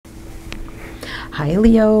Hi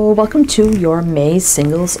Leo, welcome to your May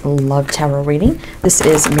Singles Love Tarot reading. This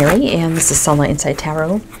is Mary and this is Sunlight Inside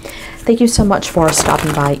Tarot. Thank you so much for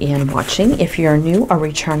stopping by and watching. If you're new or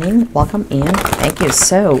returning, welcome and thank you.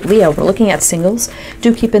 So Leo, we're looking at singles.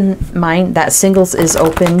 Do keep in mind that singles is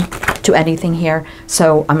open to anything here.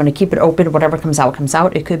 So I'm going to keep it open. Whatever comes out, comes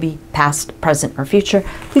out. It could be past, present, or future.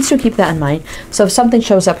 Please do keep that in mind. So if something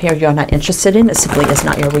shows up here you're not interested in, it simply is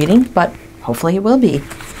not your reading, but hopefully it will be.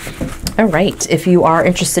 All right, if you are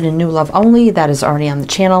interested in new love only, that is already on the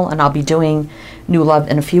channel, and I'll be doing new love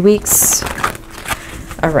in a few weeks.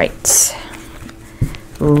 All right,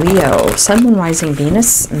 Leo, Sun, Moon, Rising,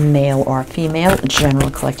 Venus, male or female,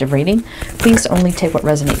 general collective reading. Please only take what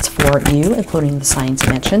resonates for you, including the signs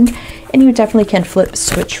mentioned. And you definitely can flip,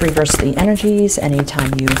 switch, reverse the energies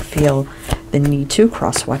anytime you feel the need to.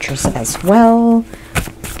 Cross watchers as well.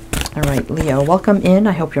 All right, Leo, welcome in.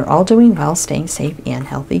 I hope you're all doing well, staying safe and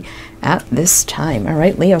healthy at this time. All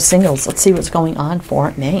right, Leo singles, let's see what's going on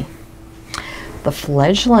for May. The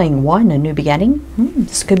fledgling one, a new beginning.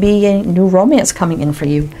 This could be a new romance coming in for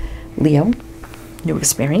you, Leo. New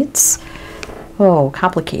experience. Oh,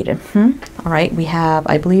 complicated. All right, we have,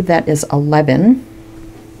 I believe that is 11.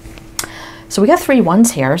 So we got 3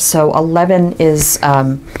 ones here. So 11 is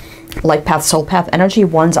life path, soul path energy.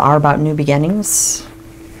 Ones are about new beginnings.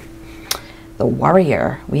 The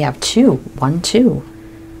warrior, we have 2, 1, 2.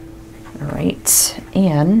 All right,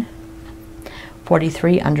 and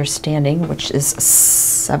 43, understanding, which is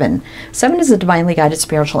 7. 7 is a divinely guided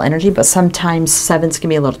spiritual energy, but sometimes 7s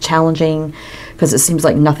can be a little challenging because it seems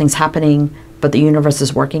like nothing's happening, but the universe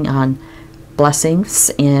is working on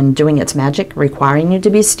blessings and doing its magic, requiring you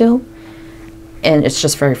to be still, and it's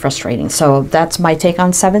just very frustrating. So that's my take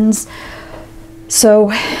on 7s.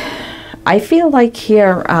 So I feel like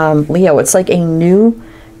here, Leo, it's like a new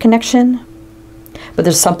connection, but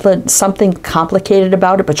there's something complicated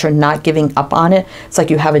about it, but you're not giving up on it. It's like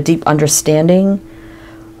you have a deep understanding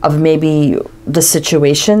of maybe the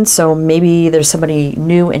situation. So maybe there's somebody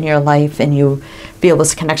new in your life and you feel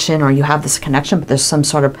this connection, or you have this connection, but there's some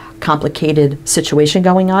sort of complicated situation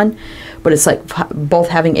going on. But it's like both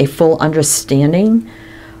having a full understanding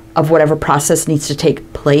of whatever process needs to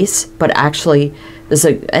take place, but actually there's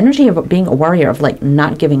an energy of being a warrior, of like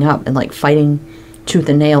not giving up and like fighting tooth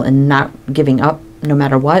and nail and not giving up no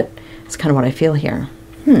matter what. It's kind of what I feel here.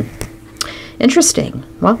 Interesting.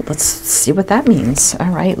 Well, let's see what that means.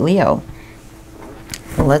 All right, Leo.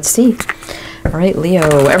 Well, let's see. All right,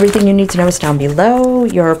 Leo, everything you need to know is down below.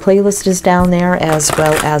 Your playlist is down there, as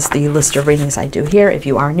well as the list of readings I do here. If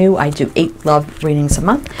you are new, I do 8 love readings a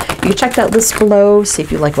month. You can check that list below, see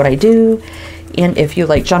if you like what I do. And if you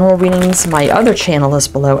like general readings, my other channel is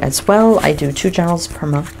below as well. I do 2 generals per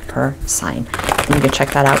month per sign. And you can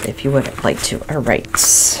check that out if you would like to. All right,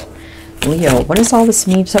 Leo, what does all this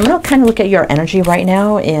mean? So I'm going to kind of look at your energy right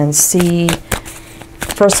now and see.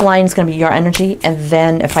 First line is going to be your energy, and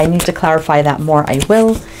then if I need to clarify that more, I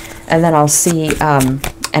will. And then I'll see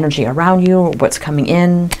energy around you, what's coming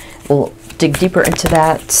in. We'll dig deeper into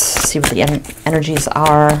that, see what the energies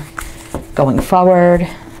are going forward,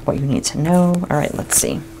 what you need to know. All right, let's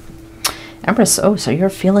see. Empress, oh, so you're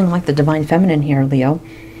feeling like the divine feminine here, Leo.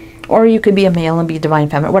 Or you could be a male and be divine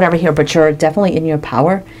feminine, whatever here, but you're definitely in your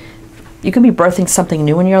power. You could be birthing something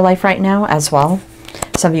new in your life right now as well.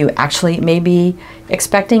 Some of you actually may be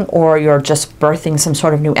expecting, or you're just birthing some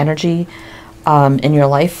sort of new energy in your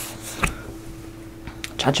life.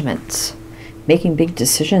 Judgment. Making big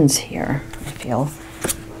decisions here, I feel.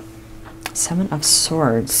 7 of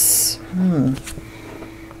Swords.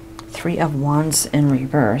 3 of Wands in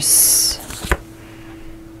reverse.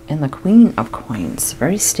 And the Queen of Coins.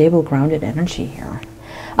 Very stable, grounded energy here.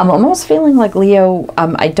 I'm almost feeling like, Leo,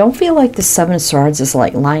 I don't feel like the 7 of Swords is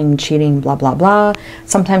like lying, cheating, blah, blah, blah.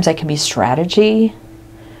 Sometimes that can be strategy.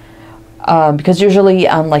 Because usually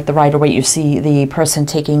on like the Rider Waite, you see the person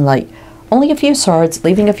taking like only a few swords,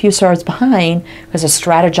 leaving a few swords behind because they're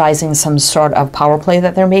strategizing some sort of power play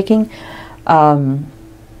that they're making.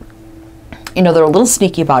 You know, they're a little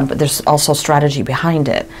sneaky about it, but there's also strategy behind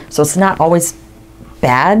it. So it's not always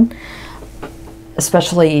bad.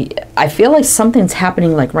 Especially, I feel like something's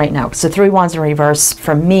happening like right now. Because the 3 Wands in reverse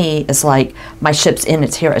for me is like my ship's in,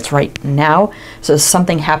 it's here, it's right now. So there's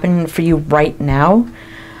something happening for you right now.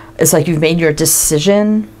 It's like you've made your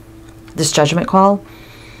decision, this judgment call,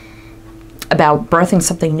 about birthing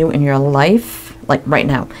something new in your life, like right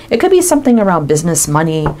now. It could be something around business,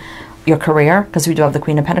 money, your career, because we do have the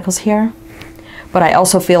Queen of Pentacles here. But I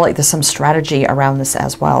also feel like there's some strategy around this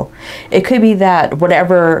as well. It could be that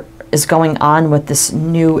whatever is going on with this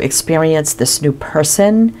new experience, this new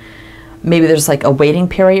person, maybe there's like a waiting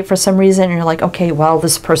period for some reason, and you're like, okay, well,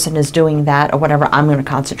 this person is doing that or whatever. I'm going to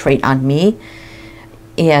concentrate on me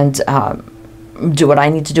and do what I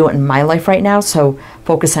need to do in my life right now. So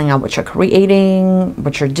focusing on what you're creating,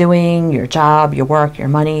 what you're doing, your job, your work, your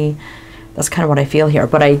money. That's kind of what I feel here.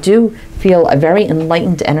 But I do feel a very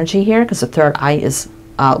enlightened energy here because the third eye is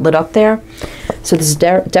lit up there. So this is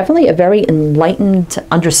definitely a very enlightened,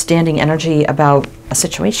 understanding energy about a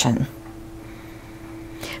situation.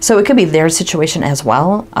 So it could be their situation as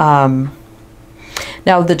well.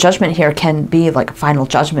 Now the judgment here can be like a final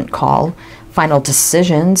judgment call, final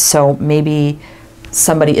decision. So maybe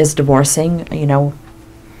somebody is divorcing, you know,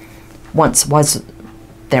 once was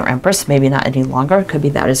their empress, maybe not any longer. It could be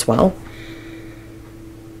that as well.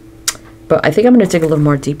 But I think I'm going to dig a little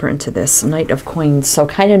more deeper into this. Knight of Coins. So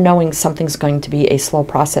kind of knowing something's going to be a slow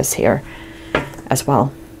process here as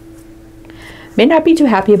well. May not be too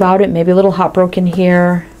happy about it. Maybe a little heartbroken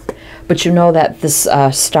here. But you know that this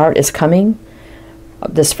start is coming.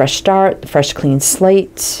 This fresh start, fresh clean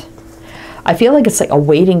slate. I feel like it's like a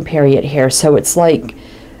waiting period here. So it's like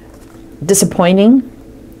disappointing.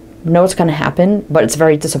 Know it's going to happen, but it's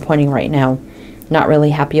very disappointing right now. Not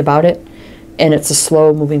really happy about it. And it's a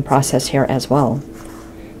slow moving process here as well.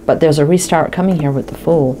 But there's a restart coming here with the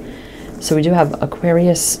Fool. So we do have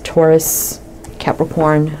Aquarius, Taurus,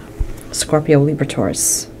 Capricorn, Scorpio, Libra,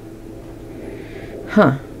 Taurus.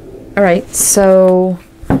 Huh. All right, so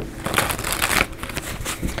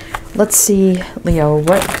let's see, Leo,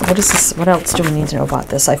 what is this? What else do we need to know about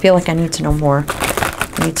this? I feel like I need to know more.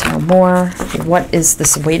 I need to know more. What is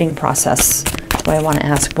this waiting process? That's what I want to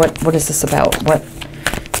ask. What is this about? What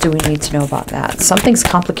do we need to know about that? Something's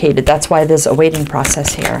complicated. That's why there's a waiting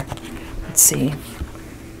process here. Let's see.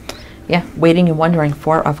 Yeah, waiting and wondering.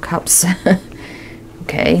 Four of Cups.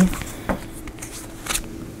 Okay.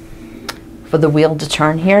 For the wheel to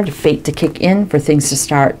turn here, to fate to kick in, for things to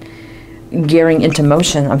start gearing into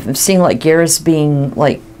motion. I'm seeing like gears being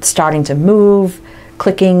like starting to move,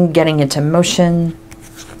 clicking, getting into motion.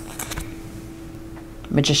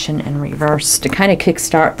 Magician in reverse to kind of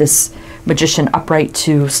kickstart this Magician upright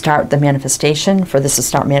to start the manifestation, for this to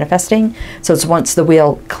start manifesting. So it's once the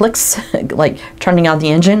wheel clicks, like turning on the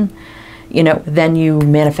engine, you know, then you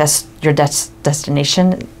manifest your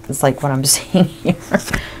destination. It's like what I'm seeing here.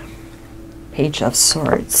 Page of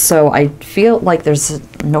Swords. So I feel like there's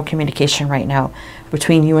no communication right now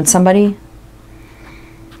between you and somebody.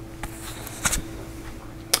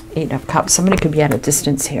 Eight of Cups. Somebody could be at a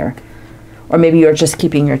distance here. Or maybe you're just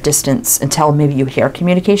keeping your distance until maybe you hear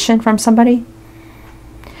communication from somebody.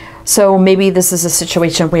 So maybe this is a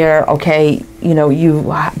situation where, okay, you know,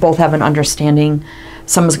 you both have an understanding.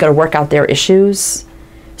 Someone's going to work out their issues.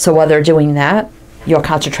 So while they're doing that, you're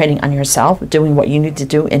concentrating on yourself, doing what you need to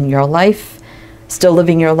do in your life, still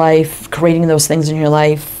living your life, creating those things in your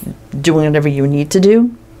life, doing whatever you need to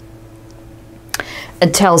do.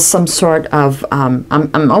 Until some sort of, I'm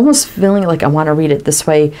almost feeling like I want to read it this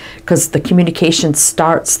way, because the communication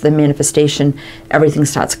starts the manifestation, everything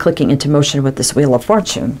starts clicking into motion with this Wheel of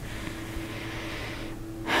Fortune.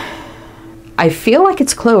 I feel like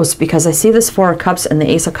it's close because I see this Four of Cups and the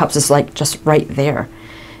Ace of Cups is like just right there.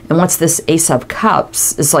 And once this Ace of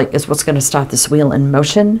Cups is what's going to start this wheel in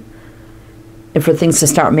motion, and for things to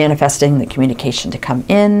start manifesting, the communication to come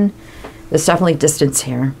in, there's definitely distance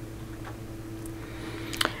here.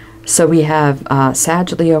 So we have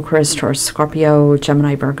Sag, Leo, Aquarius, Taurus, Scorpio,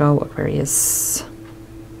 Gemini, Virgo, Aquarius.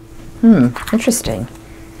 Interesting.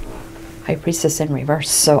 High Priestess in reverse.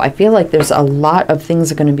 So I feel like there's a lot of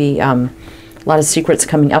things are going to be, a lot of secrets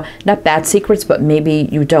coming out. Not bad secrets, but maybe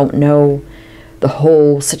you don't know the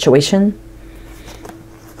whole situation,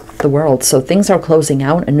 the world. So things are closing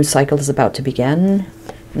out. A new cycle is about to begin.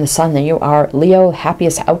 And the Sun, there you are. Leo,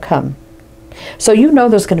 happiest outcome. So you know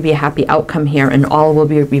there's going to be a happy outcome here, and all will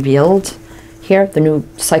be revealed here. The new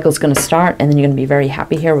cycle is going to start, and then you're going to be very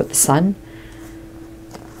happy here with the Sun.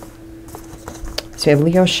 So we have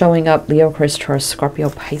Leo showing up. Leo, Aquarius, Taurus, Scorpio,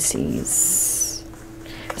 Pisces.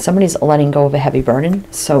 Somebody's letting go of a heavy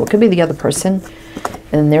burden. So it could be the other person.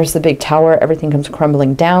 And then there's the big tower. Everything comes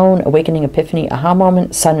crumbling down. Awakening, epiphany, aha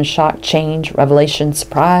moment, sudden shock, change, revelation,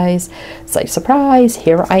 surprise. It's like, surprise,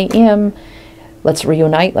 here I am. Let's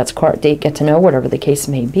reunite. Let's court, date, get to know, whatever the case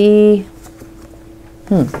may be.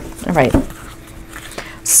 All right.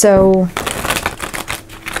 So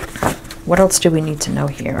what else do we need to know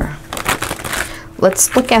here?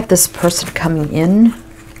 Let's look at this person coming in.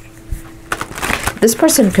 This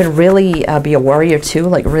person could really be a warrior too,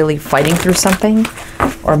 like really fighting through something.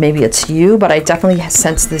 Or maybe it's you, but I definitely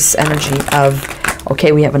sense this energy of,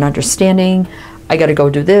 okay, we have an understanding. I got to go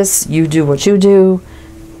do this. You do what you do.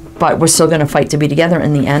 but we're still going to fight to be together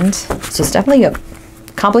in the end. So it's definitely a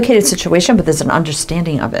complicated situation, but there's an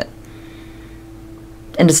understanding of it.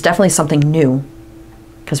 And it's definitely something new,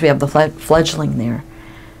 because we have the fledgling there.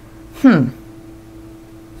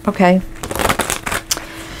 Okay.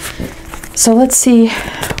 So let's see.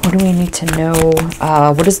 What do we need to know?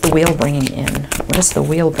 What is the wheel bringing in? What is the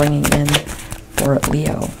wheel bringing in for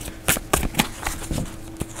Leo?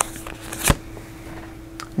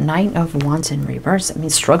 9 of Wands in reverse. I mean,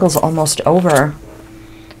 struggle's almost over.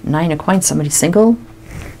 9 of Coins. Somebody single?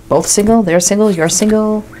 Both single? They're single? You're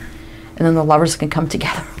single? And then the lovers can come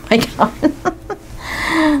together. Oh my God.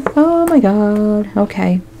 Oh my God.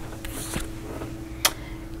 Okay.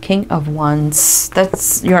 King of Wands.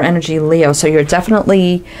 That's your energy, Leo. So you're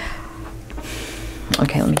definitely...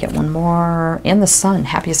 Okay, let me get one more. And the Sun.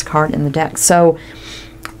 Happiest card in the deck. So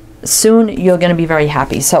soon you're going to be very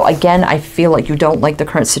happy. So again, I feel like you don't like the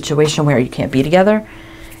current situation where you can't be together.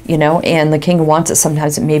 You know, and the King of Wands is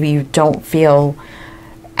sometimes maybe you don't feel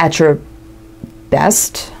at your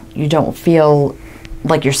best. You don't feel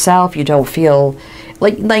like yourself. You don't feel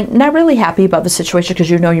like not really happy about the situation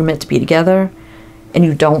because you know you're meant to be together. And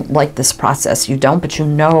you don't like this process. You don't, but you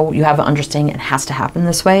know, you have an understanding it has to happen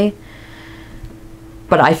this way.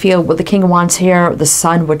 But I feel with the King of Wands here, the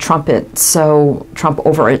Sun would trump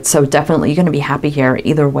over it. So definitely you're going to be happy here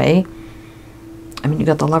either way. I mean, you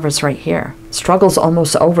got the Lovers right here. Struggle's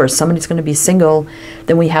almost over. Somebody's going to be single.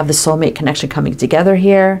 Then we have the soulmate connection coming together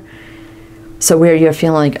here. So where you're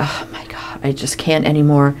feeling like, oh my God, I just can't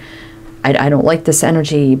anymore. I don't like this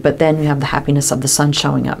energy. But then you have the happiness of the Sun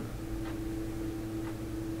showing up.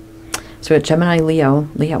 So we have Gemini, Leo.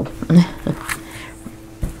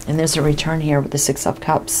 And there's a return here with the 6 of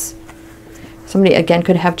Cups. Somebody, again,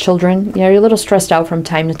 could have children. You know, you're a little stressed out from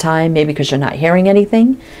time to time, maybe because you're not hearing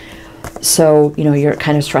anything. So, you know, you're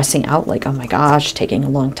kind of stressing out like, oh my gosh, taking a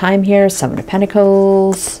long time here. 7 of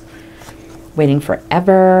Pentacles. Waiting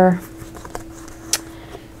forever.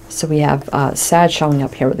 So we have Sad showing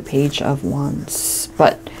up here with the Page of Wands.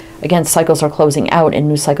 But, again, cycles are closing out and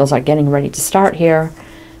new cycles are getting ready to start here.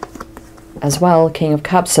 As well, King of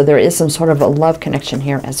Cups. So there is some sort of a love connection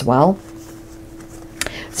here as well.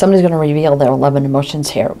 Somebody's going to reveal their love and emotions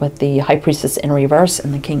here with the High Priestess in reverse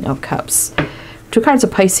and the King of Cups. 2 cards of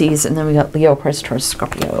Pisces, and then we got Leo, Aquarius, Taurus,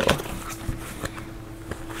 Scorpio.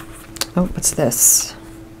 Oh, what's this?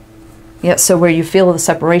 Yeah, so where you feel the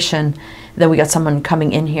separation, then we got someone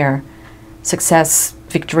coming in here. Success,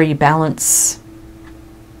 victory, balance,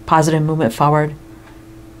 positive movement forward.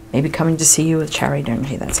 Maybe coming to see you with Chariot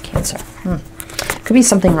energy. That's Cancer. Could be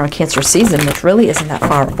something around Cancer season, which really isn't that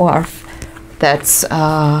far off. That's,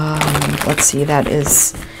 let's see, that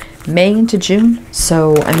is May into June.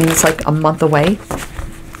 So, I mean, it's like a month away.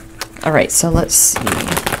 All right, so let's see.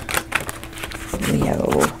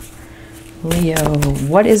 Leo.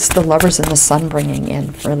 What is the Lovers and the Sun bringing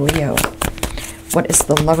in for Leo? What is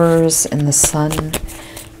the Lovers and the Sun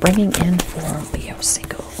bringing in for Leo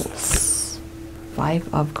singles?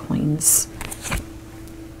 5 of Coins.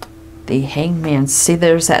 The Hangman. See,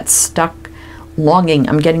 there's that stuck longing.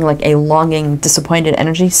 I'm getting like a longing, disappointed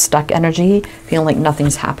energy, stuck energy, feeling like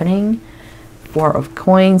nothing's happening. 4 of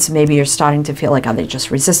Coins. Maybe you're starting to feel like, are they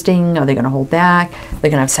just resisting? Are they going to hold back?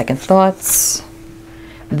 They're going to have second thoughts.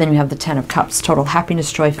 And then you have the 10 of Cups. Total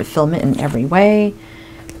happiness, joy, fulfillment in every way.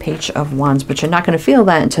 Page of Wands. But you're not going to feel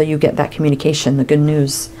that until you get that communication, the good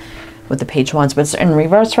news with the Page of Wands. But it's in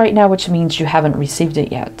reverse right now, which means you haven't received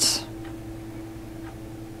it yet.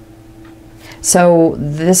 So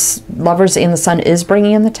this Lovers and the Sun is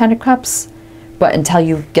bringing in the 10 of Cups. But until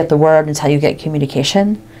you get the word, until you get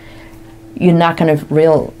communication, you're not going to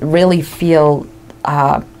really feel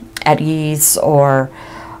at ease or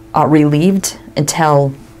relieved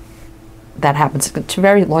until that happens. 2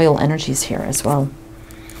 very loyal energies here as well.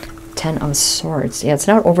 10 of Swords. Yeah, it's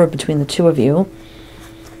not over between the 2 of you.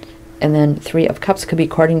 And then 3 of Cups could be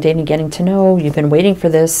courting, dating, getting to know. You've been waiting for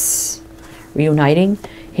this. Reuniting.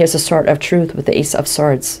 Here's a Sword of Truth with the Ace of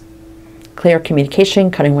Swords. Clear communication,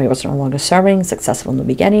 cutting away what's no longer serving, successful in the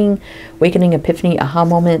beginning, awakening, epiphany, aha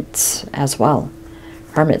moment as well.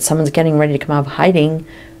 Hermit, someone's getting ready to come out of hiding.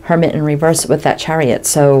 Hermit in reverse with that Chariot.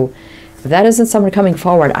 So if that isn't someone coming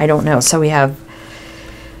forward, I don't know. So we have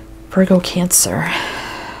Virgo, Cancer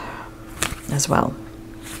as well.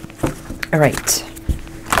 All right.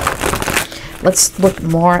 Let's look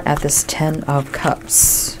more at this 10 of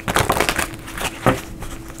Cups.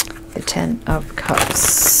 The 10 of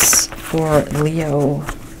Cups for Leo.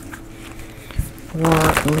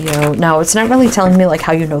 Now, it's not really telling me like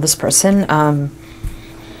how you know this person.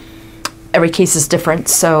 Every case is different,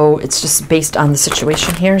 so it's just based on the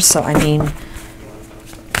situation here. So, I mean,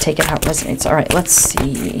 take it how it resonates. All right, let's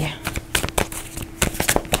see.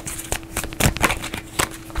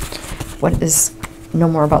 What is no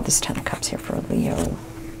more about this Ten of Cups here for Leo?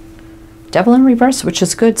 Devil in reverse, which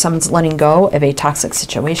is good. Someone's letting go of a toxic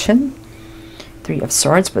situation. Three of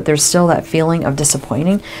Swords, but there's still that feeling of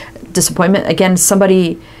disappointment. Again,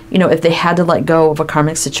 somebody, you know, if they had to let go of a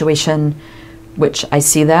karmic situation, which I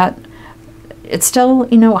see that, it's still,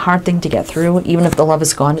 you know, a hard thing to get through. Even if the love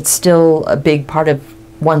is gone, it's still a big part of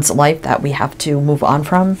one's life that we have to move on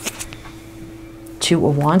from. Two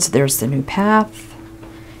of Wands, there's the new path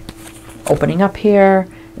opening up here,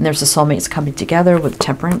 and there's the soulmates coming together with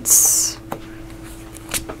Temperance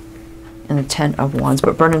and the Ten of Wands,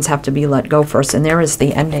 but burdens have to be let go first, and there is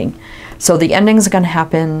the ending. So the ending is going to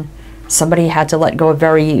happen. Somebody had to let go of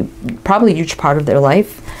probably a huge part of their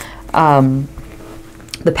life.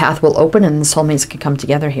 The path will open, and the soulmates can come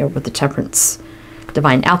together here with the Temperance.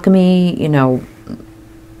 Divine alchemy, you know,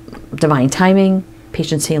 divine timing,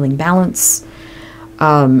 patience, healing, balance,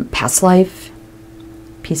 past life,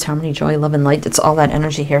 peace, harmony, joy, love, and light. It's all that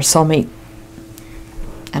energy here, soulmate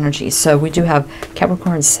energy. So we do have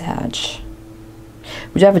Capricorn, Sag.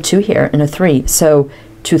 We do have a 2 here and a 3. So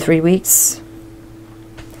 2-3 weeks.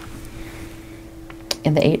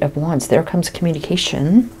 And the 8 of Wands. There comes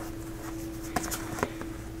communication.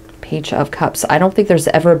 Page of Cups. I don't think there's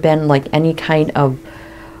ever been like any kind of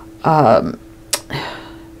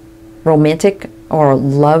romantic or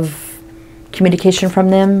love communication from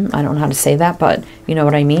them. I don't know how to say that, but you know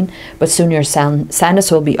what I mean. But soon your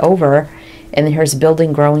sadness will be over. And then here's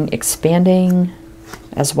building, growing, expanding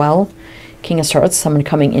as well. King of Swords, someone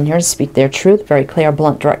coming in here to speak their truth. Very clear,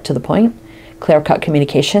 blunt, direct to the point. Clear-cut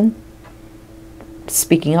communication.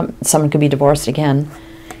 Speaking up, someone could be divorced again.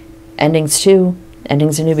 Endings too.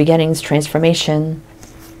 Endings and new beginnings, transformation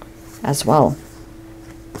as well.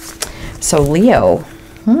 So Leo.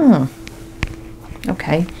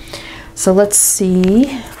 Okay. So let's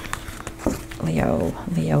see. Leo.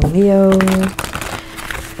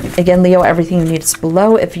 Again, Leo, everything you need is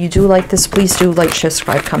below. If you do like this, please do like, share,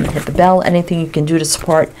 subscribe, comment, hit the bell. Anything you can do to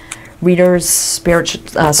support readers,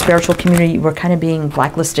 spiritual community. We're kind of being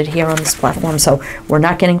blacklisted here on this platform, so we're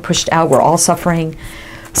not getting pushed out. We're all suffering.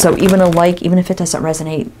 So even a like, even if it doesn't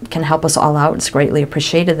resonate, can help us all out. It's greatly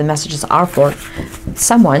appreciated. The messages are for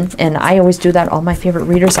someone, and I always do that. All my favorite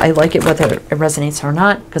readers, I like it whether it resonates or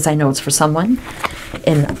not, because I know it's for someone,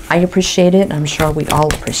 and I appreciate it. I'm sure we all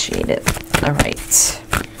appreciate it. All right,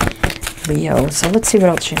 Leo. So let's see what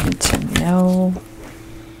else you need to know.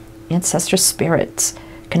 Ancestor spirits.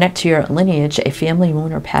 Connect to your lineage. A family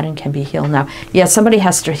wound or pattern can be healed now. Yeah, somebody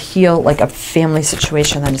has to heal like a family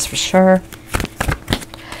situation, that is for sure.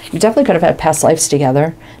 You definitely could have had past lives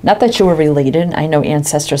together. Not that you were related. I know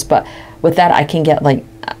ancestors, but with that I can get like,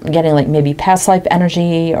 getting like maybe past life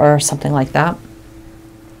energy or something like that.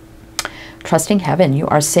 Trusting heaven. You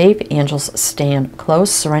are safe. Angels stand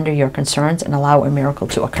close. Surrender your concerns and allow a miracle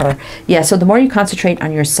to occur. Yeah, so the more you concentrate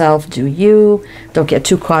on yourself, do you. Don't get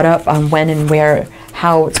too caught up on when and where,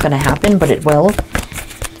 how it's going to happen, but it will.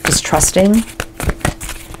 Just trusting.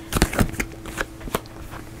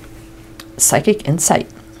 Psychic insight.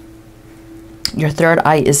 Your third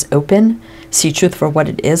eye is open. See truth for what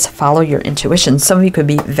it is. Follow your intuition. Some of you could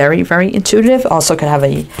be very, very intuitive. Also could have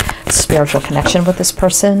a spiritual connection with this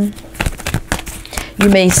person. You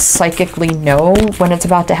may psychically know when it's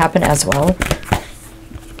about to happen as well.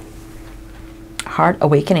 Heart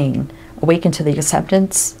awakening. Awaken to the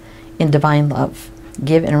acceptance in divine love.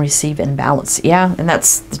 Give and receive in balance. Yeah, and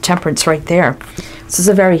that's the Temperance right there. This is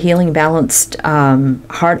a very healing, balanced,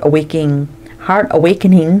 heart awakening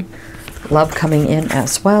love coming in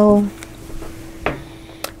as well.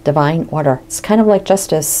 Divine order. It's kind of like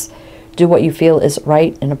justice. Do what you feel is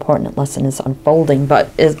right. An important lesson is unfolding, but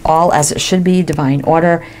is all as it should be. Divine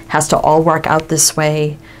order has to all work out this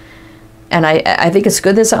way. And I think it's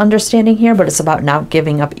good there's an understanding here, but it's about not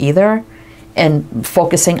giving up either and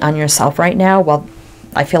focusing on yourself right now. Well,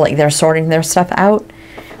 I feel like they're sorting their stuff out,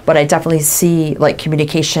 but I definitely see like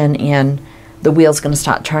communication and the wheel's going to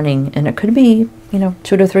start turning, and it could be, you know,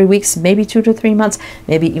 2 to 3 weeks, maybe 2 to 3 months,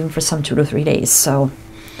 maybe even for some 2 to 3 days. So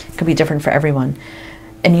it could be different for everyone.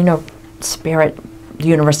 And you know, spirit, the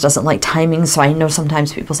universe doesn't like timing, so I know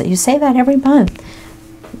sometimes people say, you say that every month.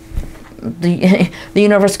 The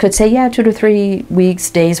universe could say, yeah, 2 to 3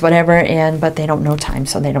 weeks, days, whatever, but they don't know time,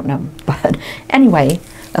 so they don't know. But anyway,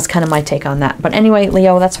 that's kind of my take on that. But anyway,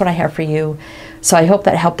 Leo, that's what I have for you. So I hope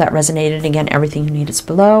that helped, that resonated. Again, everything you need is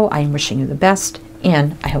below. I am wishing you the best,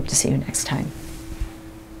 and I hope to see you next time.